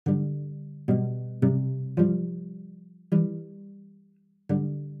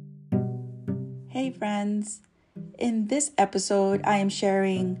Hey, friends. In this episode, I am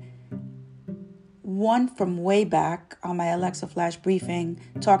sharing one from way back on my Alexa Flash briefing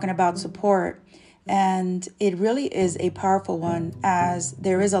talking about support. And it really is a powerful one as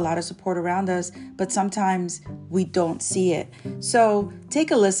there is a lot of support around us, but sometimes we don't see it. So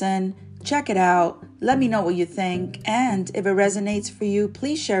take a listen, check it out, let me know what you think. And if it resonates for you,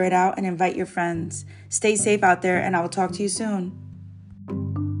 please share it out and invite your friends. Stay safe out there, and I will talk to you soon.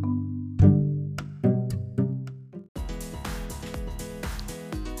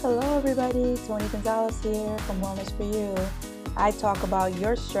 Hello, everybody. Tony Gonzalez here from Wellness for You. I talk about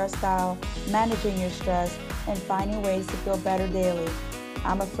your stress style, managing your stress, and finding ways to feel better daily.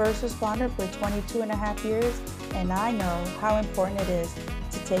 I'm a first responder for 22 and a half years, and I know how important it is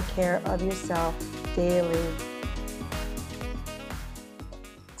to take care of yourself daily.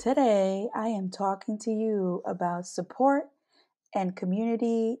 Today, I am talking to you about support and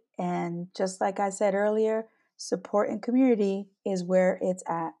community. And just like I said earlier, support and community is where it's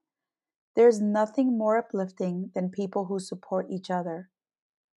at. There's nothing more uplifting than people who support each other.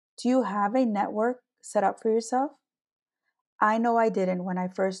 Do you have a network set up for yourself? I know I didn't when I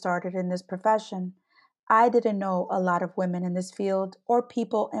first started in this profession. I didn't know a lot of women in this field or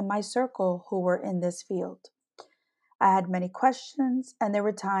people in my circle who were in this field. I had many questions, and there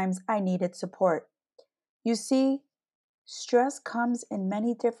were times I needed support. You see, stress comes in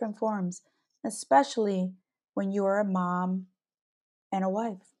many different forms, especially when you are a mom and a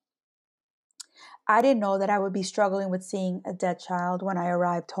wife. I didn't know that I would be struggling with seeing a dead child when I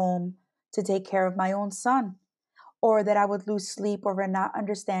arrived home to take care of my own son, or that I would lose sleep over not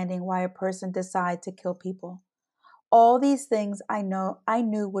understanding why a person decided to kill people. All these things I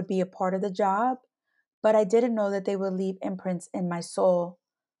knew would be a part of the job, but I didn't know that they would leave imprints in my soul.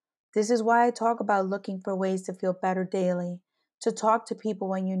 This is why I talk about looking for ways to feel better daily, to talk to people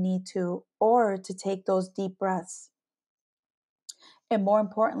when you need to, or to take those deep breaths. And more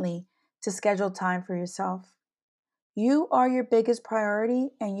importantly, to schedule time for yourself. You are your biggest priority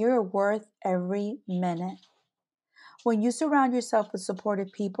and you're worth every minute. When you surround yourself with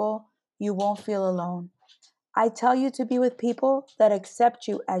supportive people, you won't feel alone. I tell you to be with people that accept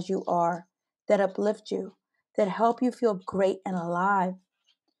you as you are, that uplift you, that help you feel great and alive.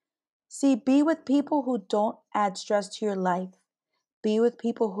 See, be with people who don't add stress to your life. Be with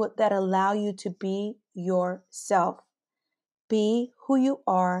people that allow you to be yourself. Be who you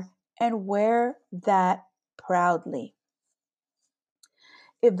are and wear that proudly.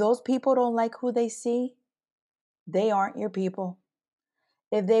 If those people don't like who they see, they aren't your people.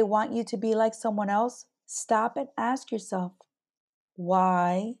 If they want you to be like someone else, stop and ask yourself,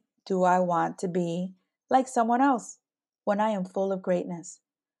 why do I want to be like someone else when I am full of greatness?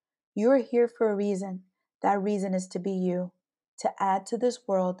 You're here for a reason. That reason is to be you, to add to this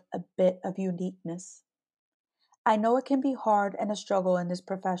world a bit of uniqueness. I know it can be hard and a struggle in this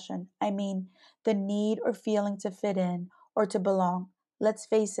profession. I mean, the need or feeling to fit in or to belong. Let's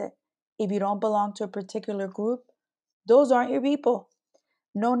face it, if you don't belong to a particular group, those aren't your people.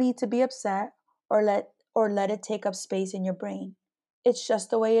 No need to be upset or let it take up space in your brain. It's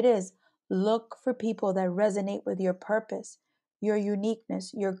just the way it is. Look for people that resonate with your purpose, your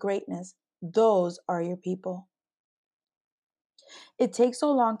uniqueness, your greatness. Those are your people. It takes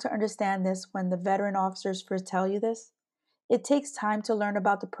so long to understand this when the veteran officers first tell you this. It takes time to learn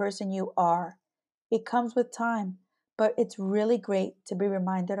about the person you are. It comes with time, but it's really great to be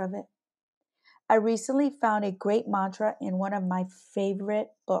reminded of it. I recently found a great mantra in one of my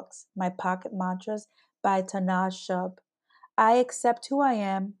favorite books, My Pocket Mantras by Tanaj Shub. I accept who I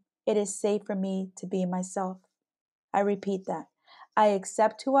am. It is safe for me to be myself. I repeat that. I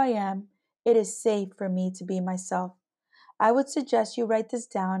accept who I am. It is safe for me to be myself. I would suggest you write this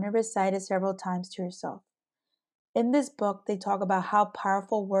down and recite it several times to yourself. In this book, they talk about how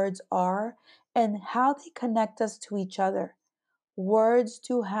powerful words are and how they connect us to each other. Words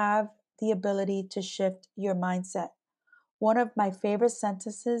do have the ability to shift your mindset. One of my favorite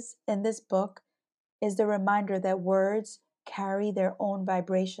sentences in this book is the reminder that words carry their own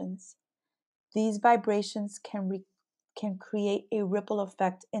vibrations. These vibrations can create a ripple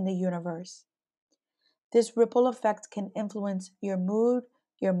effect in the universe. This ripple effect can influence your mood,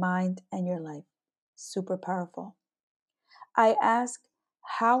 your mind, and your life. Super powerful. I ask,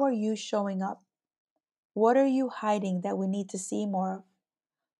 how are you showing up? What are you hiding that we need to see more of?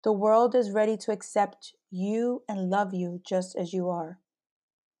 The world is ready to accept you and love you just as you are.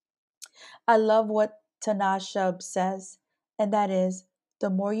 I love what Tanashub says, and that is the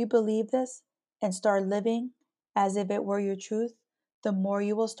more you believe this and start living as if it were your truth, the more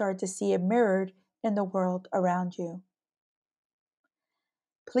you will start to see it mirrored in the world around you.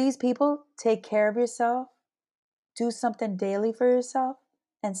 Please, people, take care of yourself, do something daily for yourself,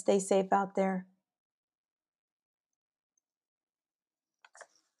 and stay safe out there.